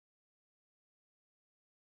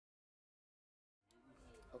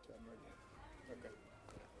I'm ready. Okay.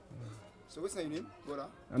 So what's your name, brother?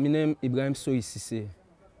 My name Ibrahim Sorie Sesay.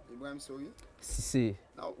 Ibrahim Sorie Sesay.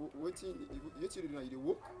 Now, what you do now? You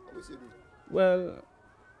work? Or what you do? Well,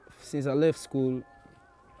 since I left school,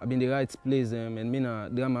 I've been in the right place and I'm a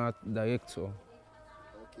drama director.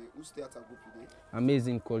 Okay. Who's theater group you do?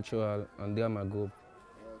 Amazing cultural and drama group.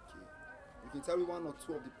 Okay. You can tell me one or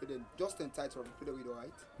two of the people, just the title of the people we do,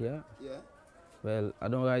 right? Yeah. Yeah. Well, I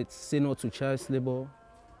don't write Say No to Child Labor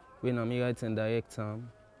when I'm write and direct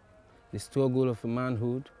The Struggle of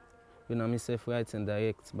Manhood when I'm myself write and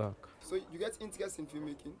direct back. So you get interest in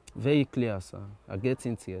filmmaking? Very clear, sir. I get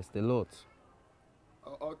interest a lot.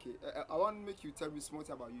 Okay. I want to make you tell me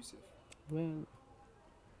something about yourself. Well,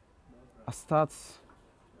 I start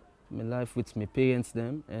my life with my parents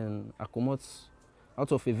then, and I come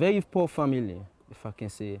out of a very poor family, if I can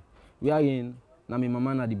say. Now my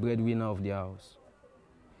mama na the breadwinner of the house.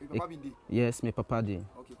 Your papa be there? Yes, my papa did.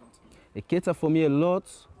 Okay, continue. It cater for me a lot.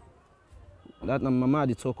 That my mama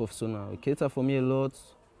the talk of so now. It cater for me a lot.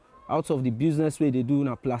 Out of the business way they do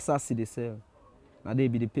na plaza see they sell. Now they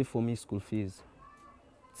pay for me school fees.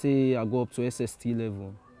 Say I go up to SST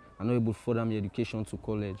level. I'm not able to further my education to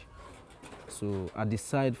college. So I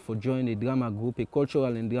decide for join a drama group, a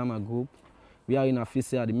cultural and drama group. We are in a phase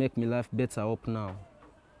to make my life better up now.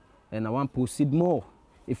 And I want to proceed more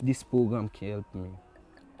if this program can help me.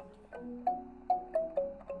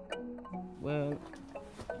 Well,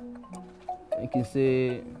 I can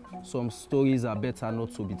say some stories are better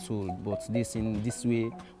not to be told, but this in this way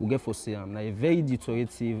we get for say like a very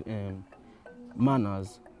deteriorative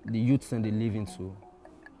manners the youths and they live into.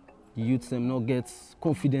 The youths them not get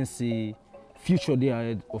confidence in future they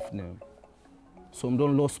ahead of them. Some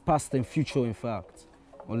don't lost past and future in fact,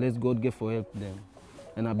 unless God get for help them.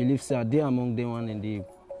 And I believe say they among them one and they.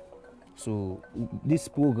 So this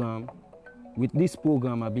program, with this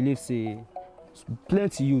program I believe say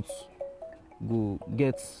plenty youths go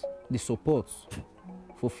get the support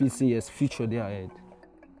for feel say yes future they ahead.